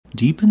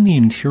Deep in the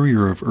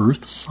interior of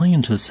Earth,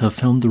 scientists have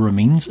found the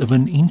remains of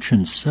an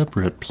ancient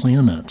separate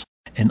planet.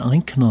 And I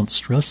cannot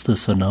stress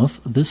this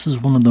enough, this is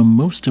one of the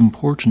most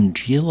important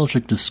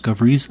geologic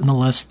discoveries in the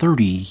last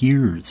 30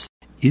 years.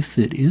 If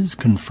it is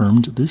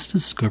confirmed, this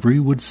discovery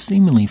would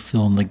seemingly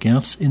fill in the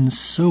gaps in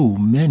so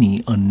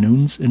many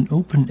unknowns and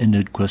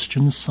open-ended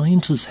questions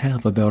scientists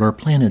have about our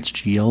planet's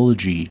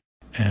geology.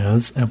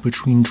 As at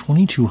between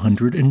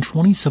 2200 and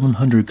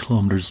 2700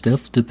 kilometers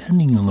depth,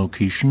 depending on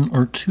location,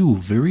 are two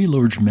very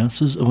large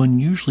masses of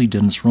unusually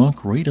dense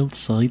rock right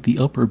outside the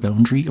upper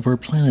boundary of our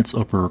planet's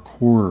upper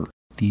core.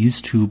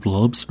 These two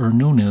blobs are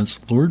known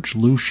as large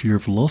low shear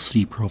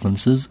velocity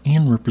provinces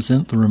and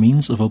represent the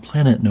remains of a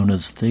planet known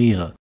as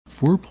Theia.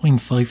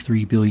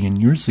 4.53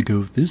 billion years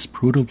ago, this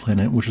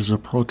protoplanet, which is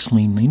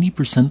approximately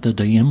 90% the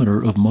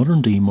diameter of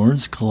modern-day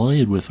Mars,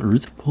 collided with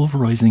Earth,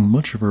 pulverizing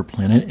much of our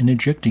planet and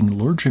ejecting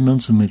large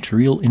amounts of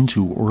material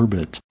into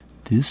orbit.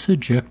 This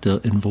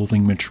ejecta,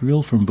 involving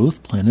material from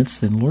both planets,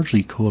 then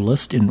largely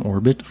coalesced in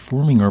orbit,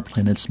 forming our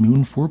planet's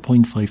moon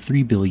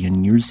 4.53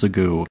 billion years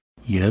ago.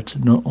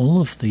 Yet, not all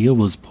of Theia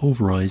was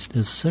pulverized,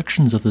 as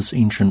sections of this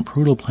ancient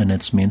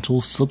protoplanet's mantle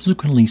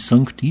subsequently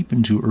sunk deep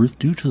into Earth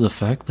due to the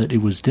fact that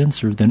it was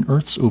denser than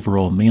Earth's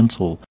overall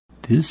mantle.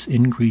 This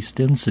increased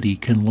density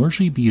can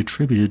largely be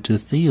attributed to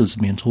Theia's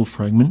mantle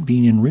fragment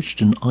being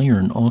enriched in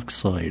iron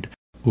oxide.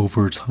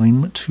 Over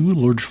time, two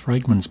large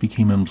fragments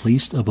became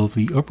emplaced above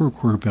the upper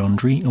core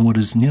boundary in what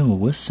is now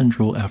West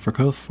Central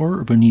Africa,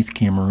 far beneath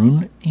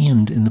Cameroon,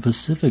 and in the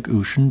Pacific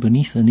Ocean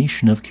beneath the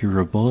nation of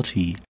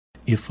Kiribati.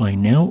 If I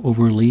now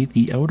overlay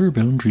the outer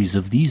boundaries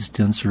of these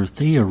denser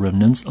Theia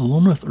remnants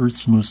along with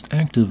Earth's most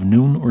active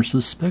known or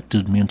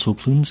suspected mantle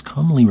plumes,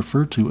 commonly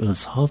referred to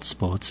as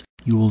hotspots,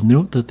 you will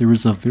note that there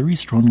is a very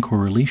strong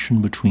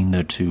correlation between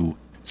the two.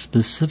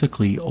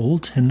 Specifically, all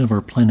 10 of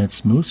our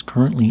planet's most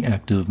currently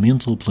active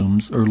mantle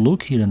plumes are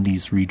located in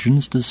these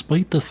regions,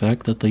 despite the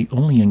fact that they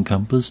only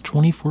encompass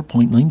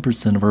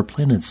 24.9% of our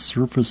planet's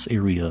surface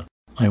area.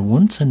 I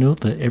want to note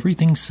that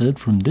everything said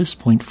from this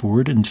point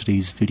forward in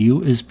today's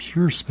video is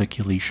pure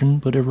speculation,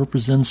 but it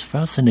represents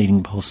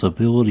fascinating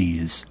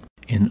possibilities.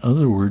 In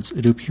other words,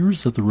 it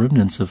appears that the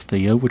remnants of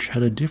Theia, which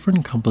had a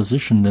different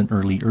composition than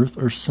early Earth,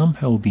 are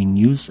somehow being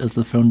used as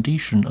the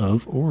foundation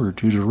of, or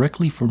to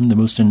directly form the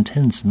most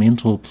intense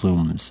mantle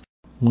plumes.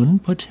 One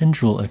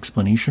potential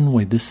explanation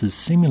why this is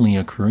seemingly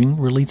occurring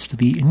relates to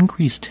the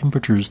increased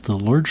temperatures the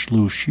large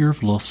low shear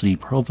velocity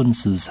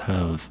provinces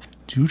have.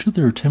 Due to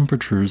their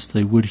temperatures,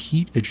 they would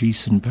heat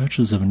adjacent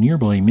patches of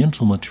nearby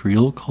mantle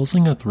material,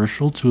 causing a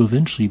threshold to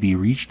eventually be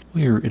reached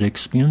where it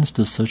expands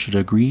to such a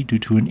degree due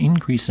to an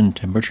increase in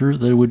temperature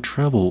that it would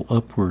travel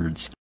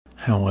upwards.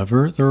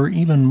 However, there are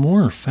even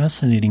more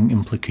fascinating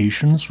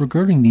implications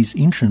regarding these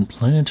ancient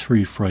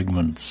planetary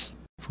fragments.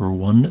 For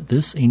one,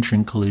 this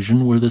ancient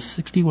collision where the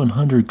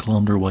 6,100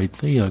 km wide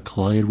Theia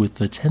collided with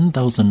the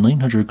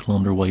 10,900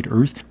 km wide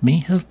Earth may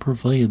have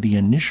provided the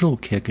initial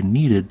kick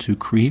needed to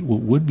create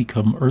what would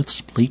become Earth's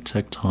plate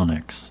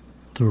tectonics.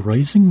 The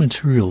rising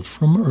material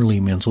from early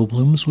mantle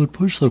plumes would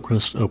push the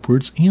crust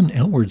upwards and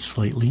outwards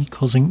slightly,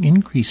 causing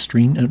increased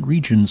strain at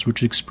regions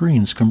which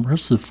experience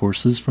compressive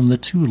forces from the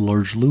two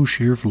large low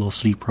shear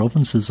velocity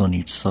provinces on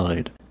each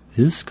side.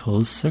 This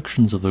caused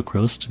sections of the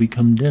crust to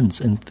become dense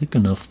and thick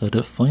enough that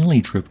it finally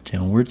dripped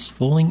downwards,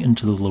 falling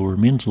into the lower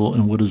mantle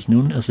in what is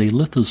known as a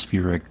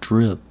lithospheric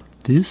drip.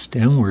 This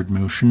downward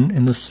motion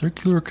and the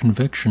circular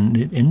convection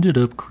it ended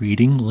up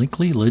creating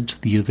likely led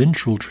to the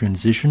eventual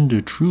transition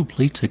to true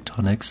plate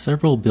tectonics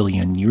several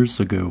billion years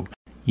ago.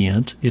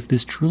 Yet, if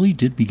this truly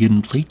did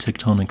begin plate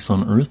tectonics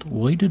on Earth,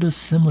 why did a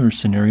similar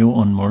scenario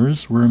on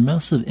Mars, where a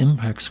massive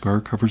impact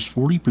scar covers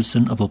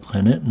 40% of a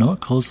planet, not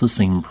cause the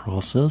same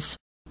process?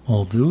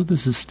 Although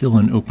this is still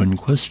an open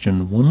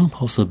question, one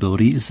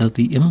possibility is that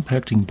the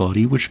impacting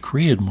body which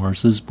created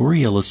Mars's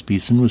Borealis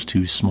basin was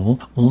too small,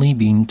 only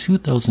being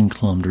 2,000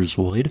 kilometers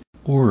wide,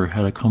 or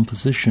had a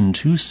composition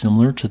too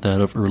similar to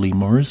that of early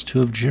Mars to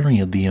have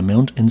generated the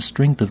amount and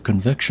strength of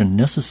convection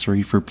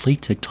necessary for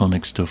plate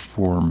tectonics to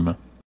form.